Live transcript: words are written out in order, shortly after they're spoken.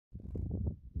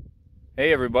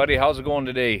Hey everybody, how's it going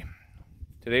today?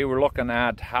 Today we're looking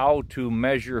at how to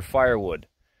measure firewood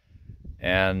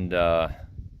and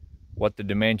what the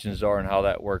dimensions are and how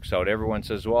that works out. Everyone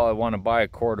says, well, I want to buy a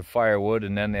cord of firewood,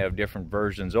 and then they have different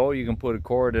versions. Oh, you can put a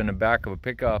cord in the back of a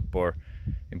pickup, or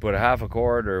you can put a half a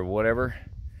cord or whatever.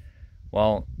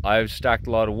 Well, I've stacked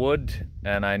a lot of wood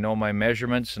and I know my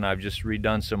measurements, and I've just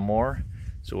redone some more.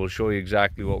 So we'll show you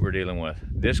exactly what we're dealing with.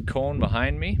 This cone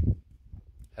behind me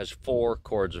has 4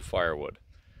 cords of firewood.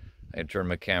 I can turn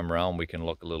my camera around, we can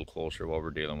look a little closer at what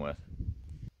we're dealing with.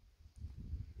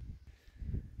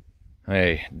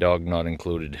 Hey, dog not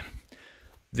included.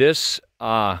 This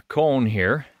cone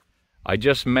here, I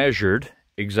just measured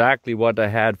exactly what I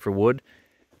had for wood.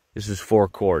 This is 4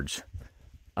 cords.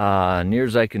 Near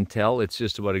as I can tell, it's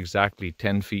just about exactly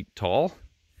 10 feet tall.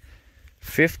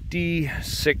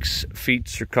 56 feet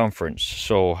circumference.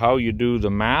 So how you do the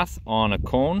math on a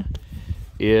cone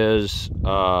is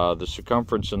the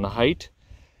circumference and the height.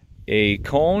 A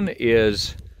cone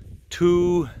is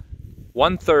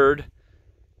 1/3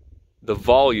 the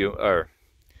volume, or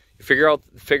you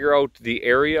figure out the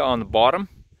area on the bottom.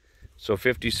 So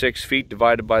 56 feet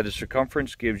divided by the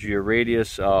circumference gives you a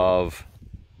radius of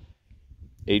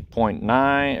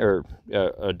 8.9, or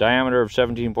a diameter of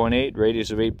 17.8, radius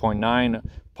of 8.9.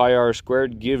 Pi r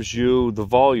squared gives you the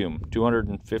volume,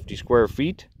 250 square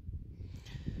feet.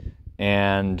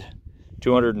 And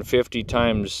 250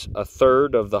 times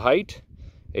 1/3 of the height,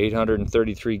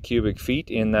 833 cubic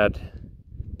feet in that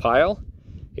pile.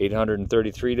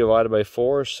 833 divided by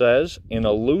 4 says, in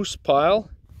a loose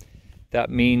pile, that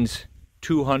means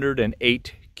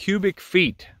 208 cubic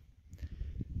feet.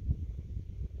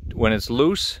 When it's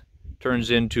loose,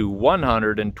 turns into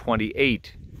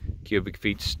 128 cubic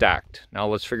feet stacked. Now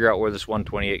let's figure out where this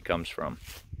 128 comes from.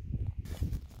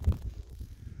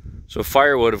 So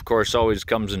firewood, of course, always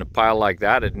comes in a pile like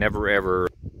that. It never ever...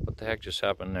 What the heck just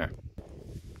happened there?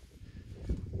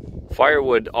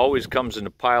 Firewood always comes in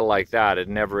a pile like that. It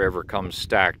never ever comes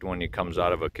stacked when it comes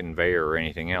out of a conveyor or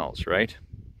anything else, right?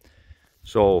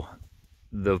 So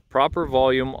the proper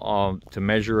volume to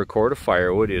measure a cord of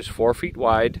firewood is 4 feet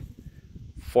wide,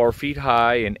 4 feet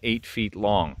high, and 8 feet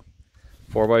long.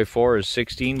 4 by 4 is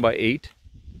 16 by 8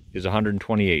 is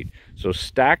 128. So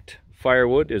stacked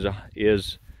firewood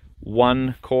is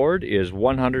 1 cord is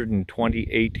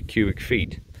 128 cubic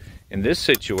feet. In this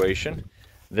situation,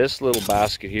 this little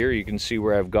basket here, you can see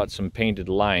where I've got some painted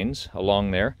lines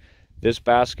along there. This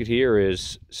basket here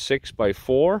is 6 by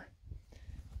 4,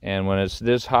 and when it's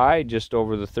this high, just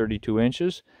over the 32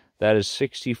 inches, that is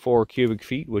 64 cubic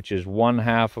feet, which is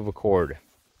 1/2 of a cord.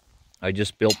 I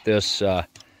just built this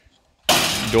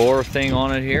door thing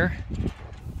on it here.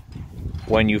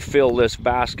 When you fill this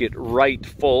basket right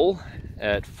full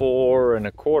at 4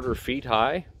 1/4 feet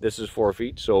high, this is 4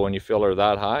 feet, so when you fill her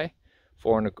that high,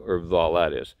 4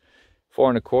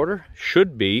 1/4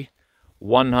 should be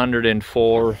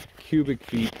 104 cubic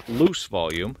feet loose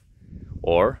volume,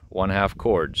 or 1/2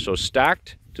 cord. So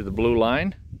stacked to the blue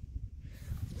line,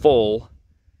 full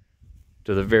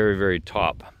to the very, very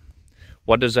top.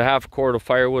 What does a 1/2 cord of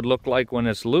firewood look like when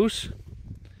it's loose?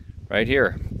 Right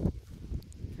here.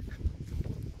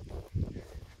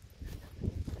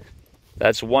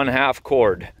 That's 1/2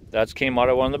 cord. That came out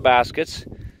of one of the baskets.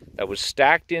 That was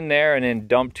stacked in there and then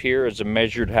dumped here as a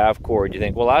measured 1/2 cord. You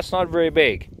think, well, that's not very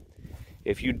big.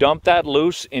 If you dump that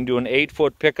loose into an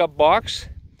 8-foot pickup box,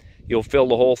 you'll fill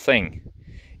the whole thing.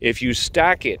 If you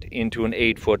stack it into an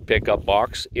 8-foot pickup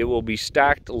box, it will be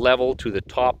stacked level to the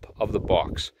top of the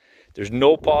box. There's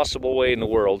no possible way in the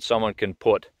world someone can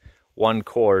put 1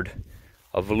 cord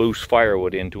of loose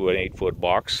firewood into an 8-foot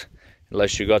box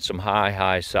unless you got some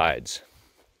high sides.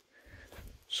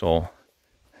 So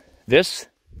this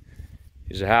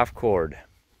is a 1/2 cord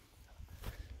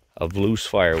of loose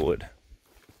firewood.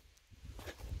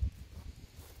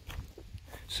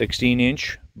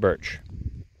 16-inch birch.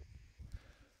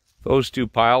 Those 2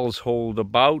 piles hold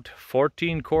about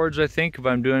 14 cords, I think, if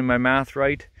I'm doing my math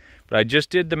right. But I just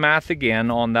did the math again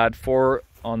on that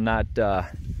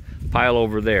pile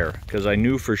over there, because I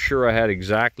knew for sure I had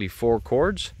exactly 4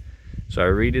 cords. So I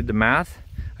redid the math.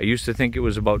 I used to think it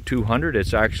was about 200.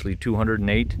 It's actually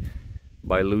 208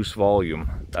 by loose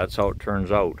volume. That's how it turns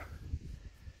out.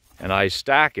 And I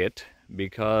stack it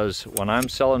because when I'm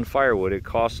selling firewood, it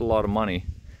costs a lot of money.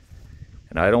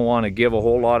 And I don't want to give a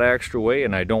whole lot extra away,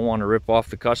 and I don't want to rip off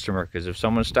the customer, because if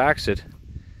someone stacks it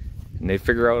and they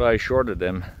figure out I shorted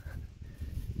them,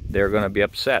 they're going to be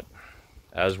upset,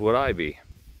 as would I be.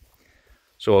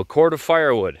 So a cord of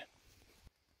firewood.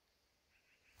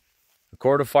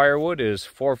 cord of firewood is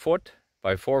 4 foot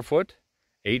by 4 foot,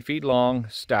 8 feet long,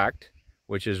 stacked,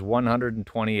 which is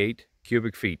 128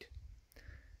 cubic feet.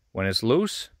 When it's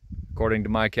loose, according to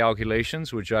my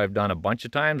calculations, which I've done a bunch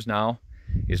of times now,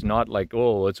 it's not like,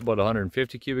 oh, it's about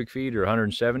 150 cubic feet or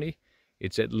 170.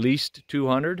 It's at least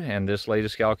 200, and this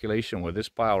latest calculation with this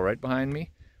pile right behind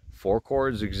me, 4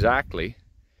 cords exactly,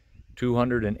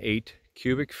 208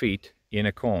 cubic feet in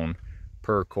a cone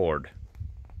per cord.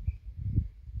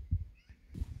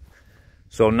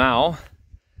 So now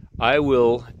I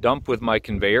will dump with my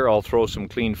conveyor. I'll throw some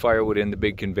clean firewood in the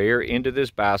big conveyor into this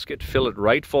basket, fill it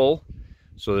right full,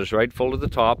 so there's right full to the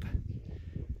top,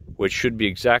 which should be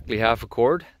exactly half a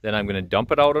cord. Then I'm going to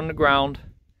dump it out on the ground,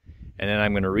 and then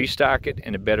I'm going to restack it,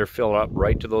 and it better fill up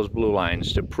right to those blue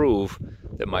lines to prove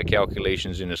that my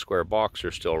calculations in the square box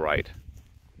are still right.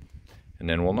 And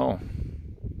then we'll know.